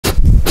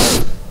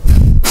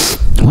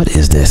What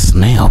is this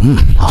smell?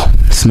 Oh,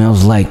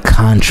 smells like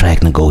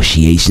contract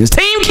negotiations.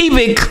 Team, keep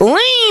it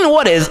clean.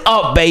 What is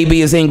up,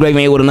 baby? It's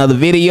Ingravenvids with another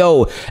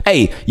video.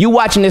 Hey, you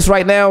watching this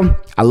right now?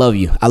 I love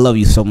you. I love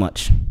you so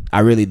much.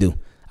 I really do.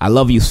 I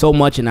love you so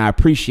much, and I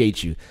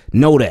appreciate you.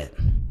 Know that.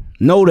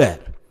 Know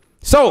that.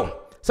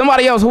 So,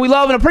 somebody else who we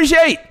love and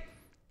appreciate.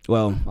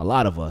 Well, a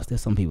lot of us.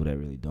 There's some people that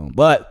really don't,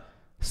 but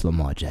it's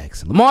Lamar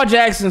Jackson. Lamar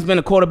Jackson's been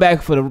a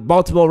quarterback for the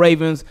Baltimore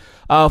Ravens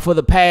for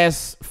the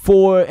past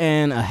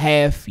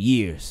 4.5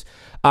 years.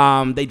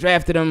 They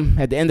drafted him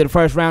at the end of the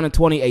first round in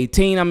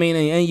 2018. I mean,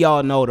 and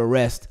y'all know the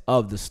rest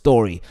of the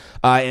story.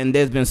 And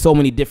there's been so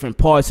many different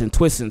parts and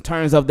twists and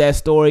turns of that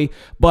story,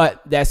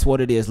 but that's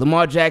what it is.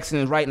 Lamar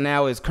Jackson right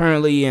now is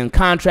currently in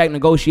contract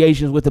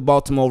negotiations with the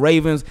Baltimore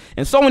Ravens,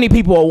 and so many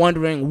people are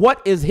wondering,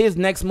 what is his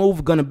next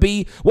move going to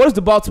be? What is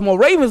the Baltimore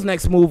Ravens'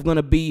 next move going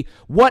to be?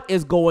 What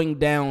is going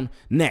down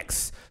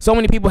next? So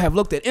many people have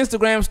looked at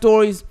Instagram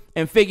stories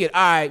and figured,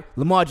 all right,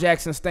 Lamar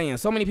Jackson's staying.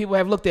 So many people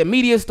have looked at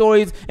media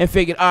stories and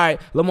figured, all right,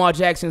 Lamar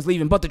Jackson's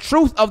leaving. But the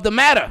truth of the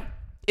matter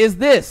is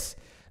this,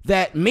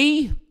 that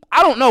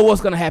I don't know what's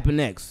going to happen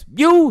next.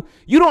 You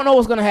don't know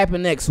what's going to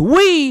happen next.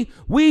 We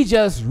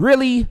just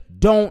really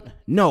don't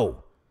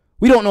know.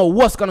 We don't know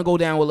what's going to go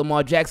down with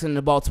Lamar Jackson and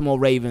the Baltimore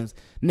Ravens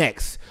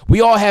next.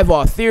 We all have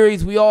our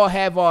theories. We all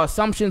have our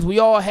assumptions. We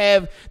all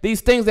have these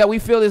things that we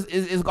feel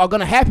are going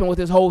to happen with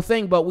this whole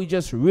thing, but we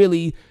just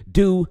really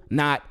do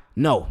not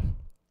know.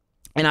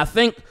 And I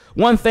think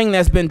one thing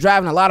that's been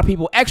driving a lot of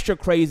people extra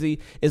crazy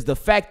is the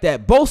fact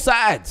that both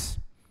sides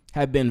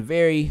have been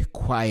very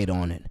quiet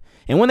on it.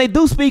 And when they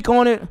do speak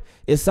on it,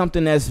 it's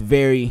something that's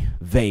very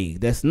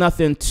vague. There's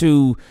nothing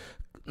too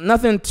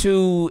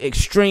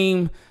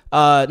extreme,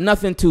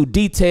 nothing too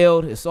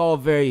detailed. It's all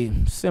very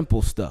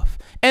simple stuff.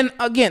 And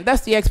again,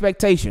 that's the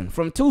expectation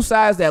from two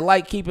sides that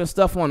like keeping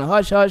stuff on the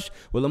hush-hush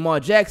with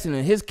Lamar Jackson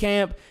and his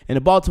camp and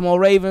the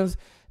Baltimore Ravens.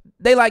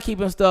 They like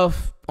keeping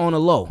stuff on the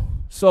low.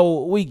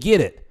 So we get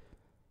it.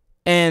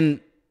 And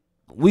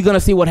we're going to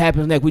see what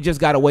happens next. We just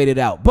got to wait it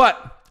out.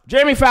 But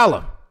Jeremy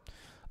Fowler,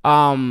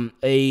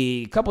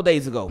 a couple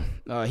days ago,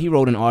 he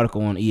wrote an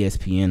article on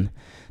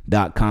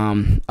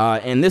ESPN.com.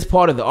 And this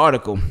part of the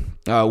article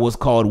was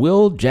called,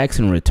 "Will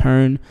Jackson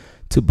Return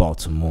to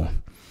Baltimore?"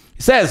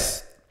 It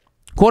says,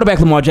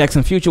 quarterback Lamar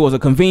Jackson's future was a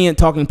convenient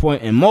talking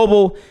point in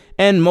mobile,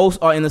 and most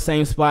are in the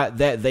same spot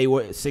that they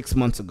were 6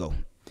 months ago.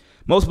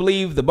 Most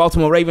believe the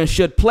Baltimore Ravens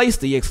should place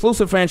the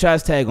exclusive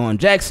franchise tag on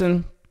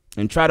Jackson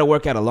and try to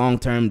work out a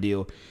long-term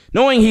deal,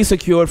 knowing he's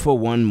secured for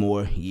one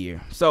more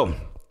year. So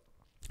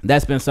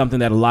that's been something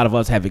that a lot of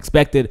us have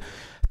expected,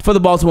 for the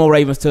Baltimore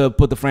Ravens to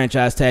put the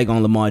franchise tag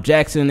on Lamar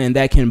Jackson, and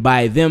that can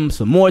buy them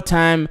some more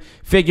time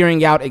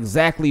figuring out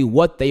exactly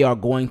what they are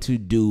going to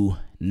do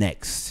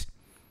next.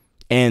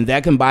 And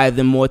that can buy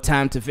them more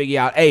time to figure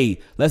out, hey,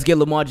 let's get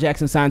Lamar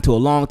Jackson signed to a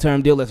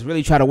long-term deal. Let's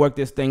really try to work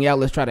this thing out.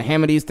 Let's try to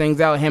hammer these things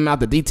out, hammer out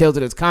the details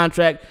of this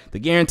contract, the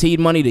guaranteed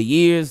money, the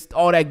years,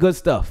 all that good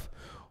stuff.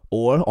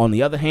 Or, on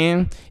the other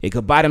hand, it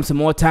could buy them some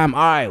more time.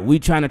 All right, we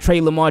trying to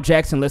trade Lamar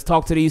Jackson. Let's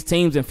talk to these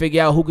teams and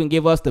figure out who can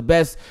give us the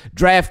best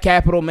draft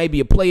capital,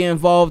 maybe a player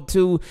involved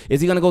too.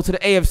 Is he going to go to the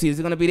AFC? Is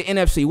it going to be the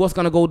NFC? What's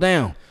going to go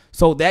down?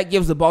 So that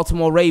gives the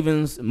Baltimore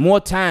Ravens more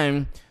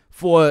time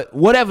for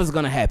whatever's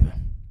going to happen.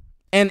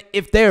 And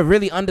if they're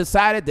really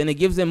undecided, then it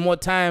gives them more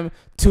time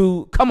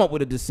to come up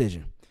with a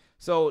decision.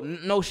 So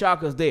no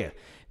shockers there.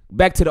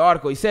 Back to the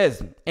article, he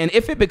says, and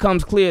if it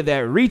becomes clear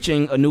that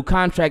reaching a new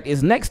contract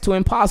is next to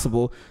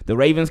impossible, the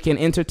Ravens can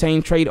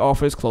entertain trade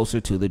offers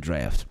closer to the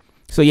draft.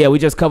 So yeah, we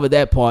just covered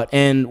that part.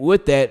 And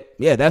with that,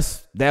 yeah,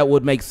 that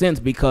would make sense,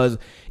 because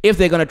if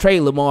they're going to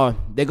trade Lamar,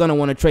 they're going to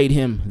want to trade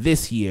him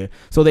this year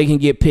so they can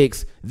get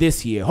picks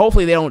this year.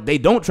 Hopefully they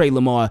don't trade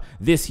Lamar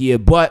this year,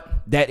 but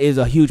that is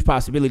a huge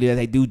possibility that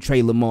they do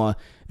trade Lamar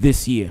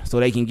this year so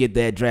they can get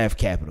that draft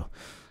capital.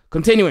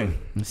 Continuing,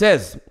 it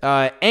says,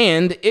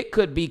 and it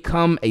could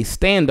become a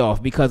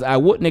standoff because I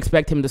wouldn't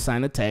expect him to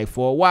sign a tag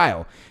for a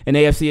while, an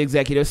AFC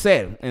executive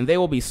said, and they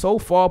will be so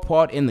far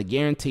apart in the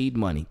guaranteed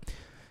money.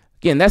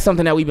 Again, that's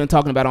something that we've been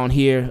talking about on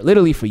here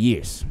literally for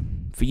years.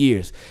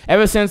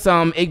 Ever since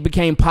it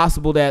became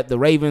possible that the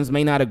Ravens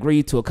may not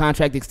agree to a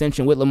contract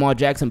extension with Lamar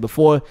Jackson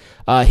before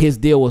his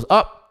deal was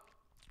up.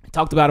 I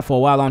talked about it for a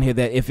while on here,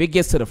 that if it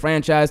gets to the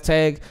franchise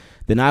tag,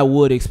 then I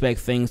would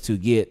expect things to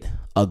get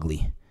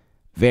ugly.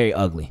 Very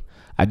ugly.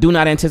 I do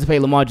not anticipate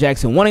Lamar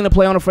Jackson wanting to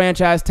play on a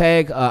franchise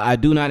tag. I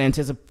do not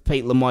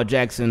anticipate Lamar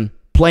Jackson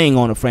playing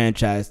on a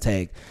franchise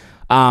tag.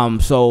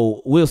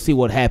 So we'll see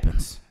what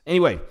happens.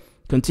 Anyway,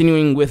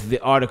 continuing with the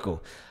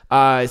article.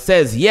 It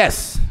says,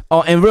 yes.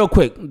 Oh, and real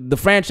quick, the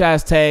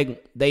franchise tag,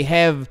 they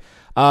have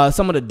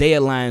some of the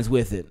deadlines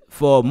with it.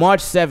 For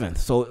March 7th,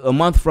 so a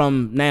month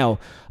from now,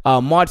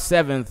 March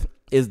 7th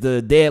is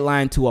the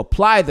deadline to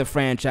apply the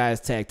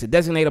franchise tag, to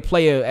designate a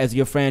player as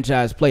your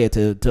franchise player,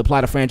 to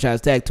apply the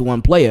franchise tag to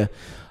one player.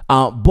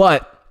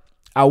 But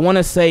I want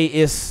to say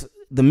it's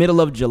the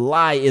middle of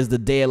July is the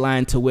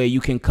deadline to where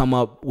you can come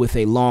up with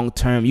a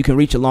long-term, you can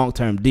reach a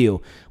long-term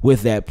deal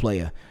with that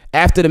player.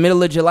 After the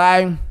middle of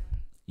July,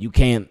 you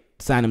can't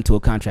sign him to a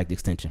contract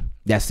extension.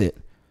 That's it.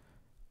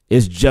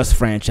 It's just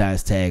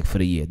franchise tag for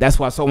the year. That's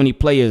why so many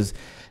players,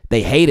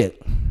 they hate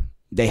it.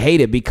 They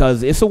hate it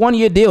because it's a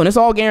 1-year deal and it's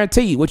all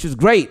guaranteed, which is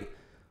great.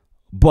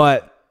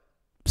 But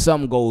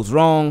something goes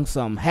wrong,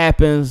 something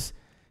happens.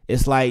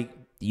 It's like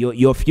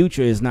your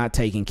future is not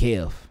taken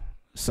care of.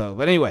 So,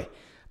 but anyway,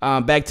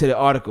 back to the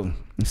article.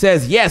 It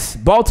says, yes,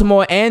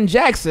 Baltimore and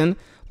Jackson,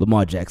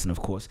 Lamar Jackson,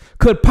 of course,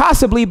 could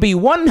possibly be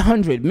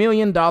 $100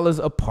 million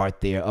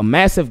apart there, a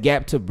massive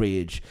gap to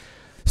bridge.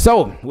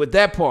 So, with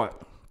that part,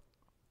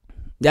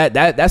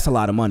 that's a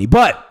lot of money.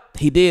 But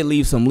he did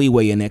leave some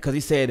leeway in there because he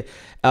said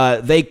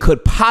they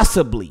could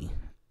possibly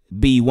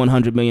be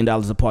 $100 million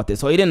apart there.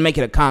 So he didn't make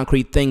it a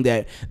concrete thing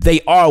that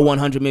they are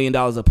 $100 million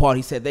apart.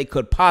 He said they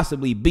could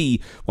possibly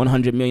be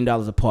 $100 million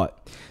apart.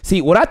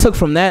 See, what I took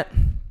from that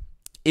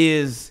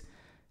is,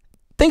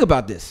 think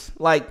about this.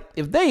 Like,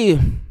 if they,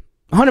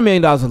 $100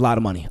 million is a lot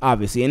of money,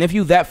 obviously. And if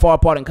you that far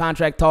apart in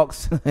contract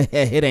talks,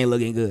 it ain't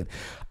looking good.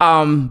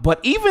 But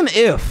even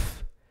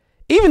if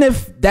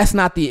that's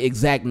not the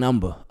exact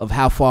number of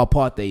how far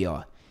apart they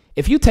are,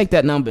 if you take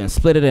that number and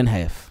split it in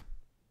half,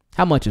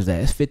 how much is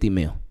that? It's 50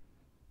 mil.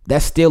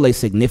 That's still a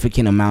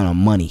significant amount of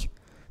money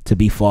to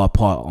be far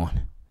apart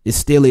on. It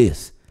still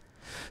is.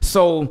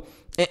 So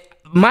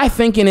my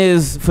thinking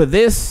is for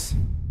this,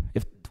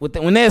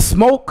 when there's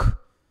smoke,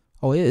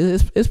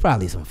 it's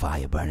probably some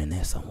fire burning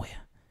there somewhere.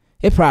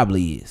 It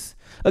probably is.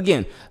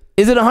 Again,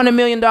 is it $100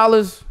 million?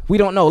 We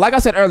don't know. Like I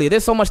said earlier,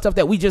 there's so much stuff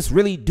that we just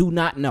really do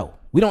not know.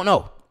 We don't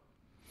know.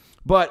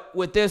 But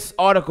with this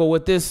article,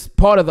 with this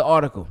part of the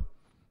article,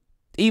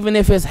 even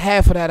if it's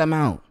half of that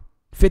amount,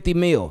 50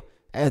 mil,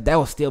 that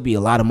will still be a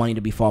lot of money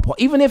to be far apart.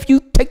 Even if you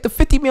take the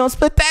 50 mil and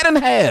split that in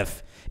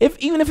half,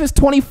 even if it's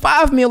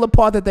 25 mil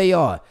apart that they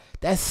are,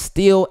 that's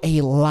still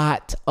a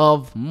lot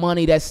of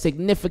money. That's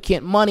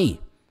significant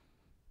money.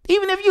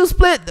 Even if you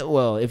split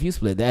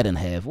that in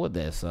half, what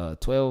that's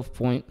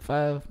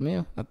 12.5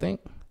 mil, I think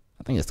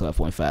it's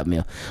 12.5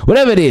 mil.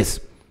 Whatever it is,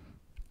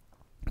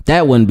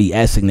 that wouldn't be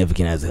as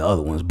significant as the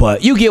other ones,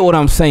 but you get what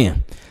I'm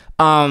saying.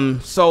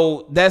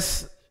 So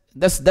that's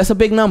a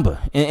big number,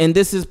 and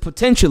this is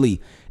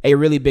potentially a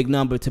really big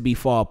number to be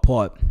far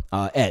apart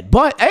at.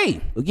 But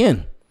hey,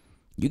 again,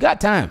 you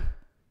got time.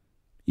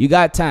 You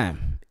got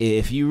time.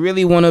 If you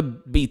really want to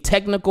be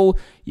technical,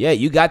 yeah,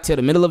 you got till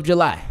the middle of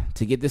July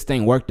to get this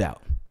thing worked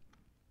out.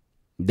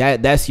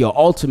 That's your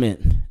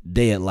ultimate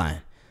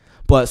deadline.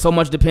 But so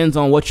much depends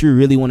on what you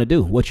really want to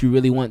do, what you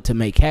really want to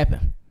make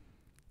happen.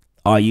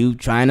 Are you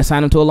trying to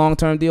sign him to a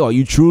long-term deal? Are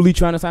you truly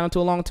trying to sign him to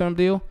a long-term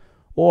deal?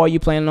 Or are you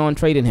planning on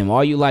trading him? Or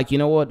are you like, you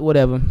know what,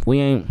 whatever, we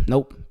ain't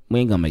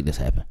gonna make this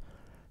happen.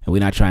 And we're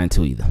not trying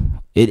to either.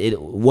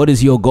 What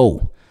is your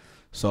goal?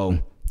 So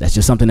that's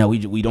just something that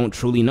we don't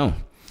truly know.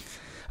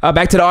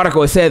 Back to the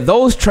article. It said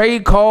those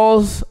trade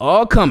calls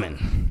are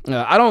coming.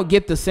 I don't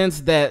get the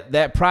sense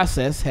that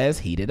process has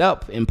heated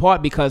up, in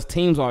part because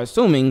teams are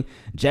assuming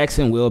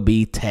Jackson will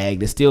be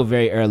tagged. It's still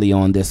very early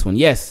on this one.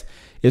 Yes,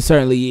 it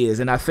certainly is.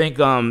 And I think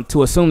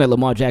to assume that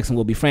Lamar Jackson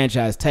will be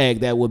franchise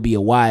tagged, that would be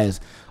a wise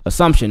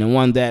assumption, and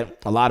one that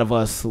a lot of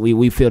us,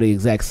 we feel the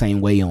exact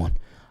same way on.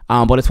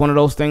 But it's one of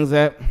those things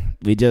that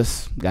we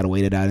just got to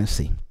wait it out and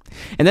see.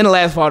 And then the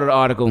last part of the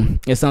article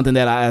is something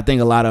that I think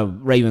a lot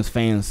of Ravens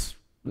fans,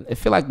 I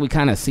feel like we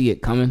kind of see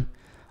it coming.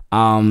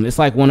 It's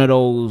like one of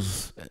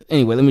those.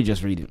 Anyway, let me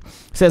just read it.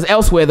 It says,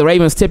 elsewhere, the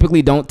Ravens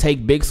typically don't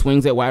take big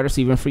swings at wide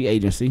receiver in free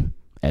agency,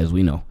 as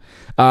we know.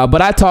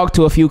 But I talked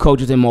to a few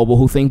coaches in mobile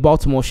who think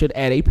Baltimore should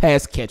add a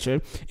pass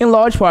catcher, in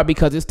large part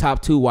because its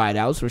top two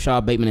wideouts,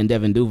 Rashad Bateman and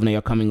Devin Duvernay,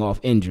 are coming off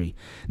injury.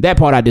 That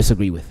part I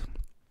disagree with.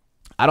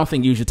 I don't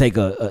think you should take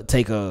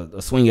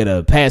a swing at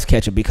a pass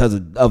catcher because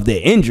of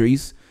their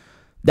injuries.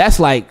 That's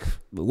like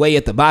way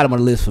at the bottom of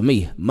the list for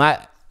me.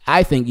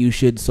 I think you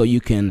should, so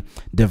you can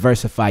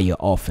diversify your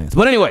offense.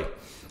 But anyway,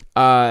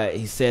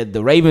 he said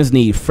the Ravens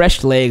need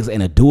fresh legs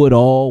and a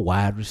do-it-all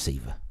wide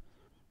receiver.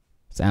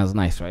 Sounds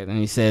nice, right? And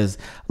he says,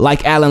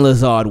 like Allen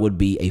Lazard would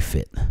be a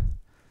fit.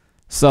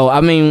 So,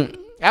 I mean,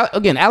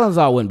 again, Allen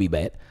Lazard wouldn't be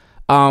bad.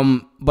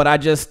 But I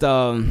just,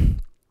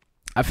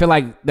 I feel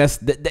like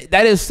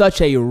that is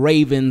such a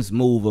Ravens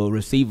move, a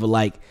receiver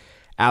like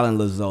Allen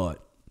Lazard.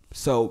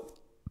 So,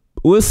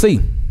 we'll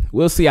see.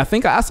 We'll see. I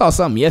think I saw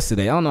something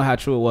yesterday. I don't know how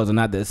true it was or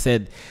not, that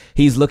said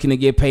he's looking to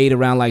get paid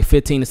around like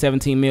 15 to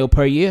 17 mil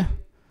per year.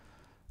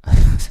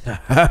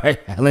 All right,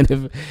 Allen,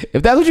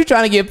 if that's what you're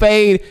trying to get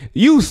paid,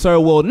 you, sir,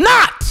 will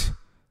not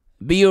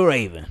be a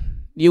Raven.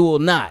 You will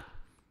not.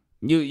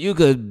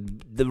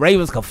 The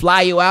Ravens could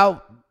fly you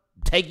out,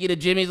 take you to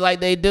Jimmy's like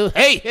they do.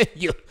 Hey,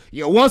 you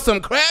want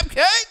some crab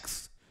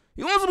cakes?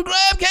 You want some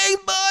crab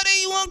cakes,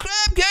 buddy? You want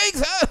crab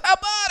cakes? How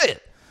about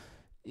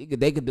it?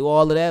 They could do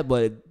all of that,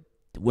 but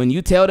when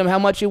you tell them how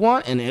much you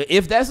want, and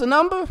if that's the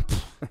number,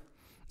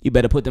 you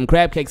better put them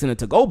crab cakes in a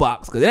to-go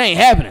box, because it ain't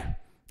happening.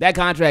 That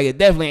contract, it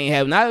definitely ain't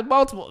happening. Not at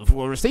Baltimore.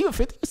 For a receiver,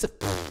 50%.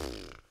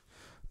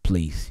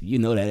 Please, you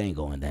know that ain't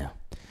going down.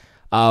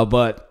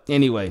 But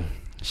anyway,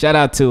 shout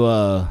out to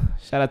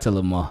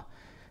Lamar.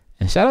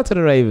 And shout out to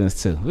the Ravens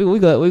too. We're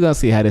gonna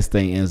see how this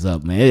thing ends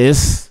up, man.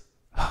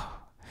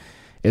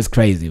 It's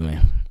crazy,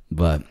 man.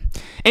 But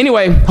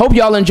anyway, hope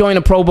y'all enjoying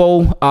the Pro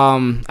Bowl.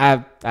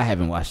 I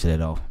haven't watched it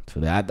at all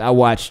today. I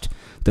watched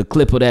the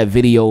clip of that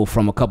video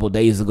from a couple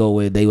days ago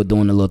where they were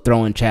doing a little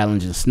throwing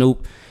challenge, and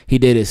Snoop, he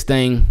did his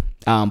thing.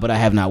 But I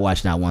have not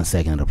watched not 1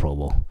 second of the Pro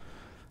Bowl.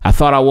 I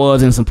thought I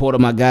was in support of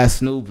my guy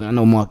Snoop. I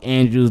know Mark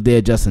Andrews there,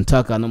 Justin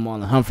Tucker. I know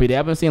Marlon Humphrey there.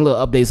 I've been seeing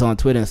little updates on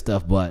Twitter and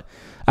stuff, but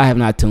I have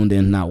not tuned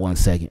in not 1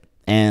 second.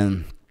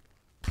 And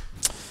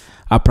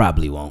I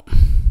probably won't.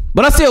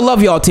 But I still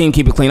love y'all, team.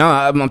 Keep it clean.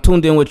 I'm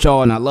tuned in with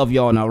y'all, and I love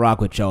y'all, and I rock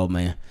with y'all,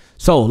 man.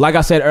 So, like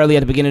I said earlier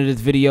at the beginning of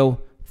this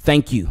video,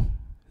 thank you.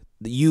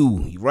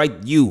 You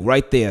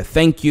right there.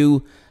 Thank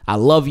you. I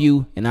love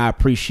you, and I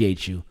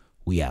appreciate you.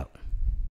 We out.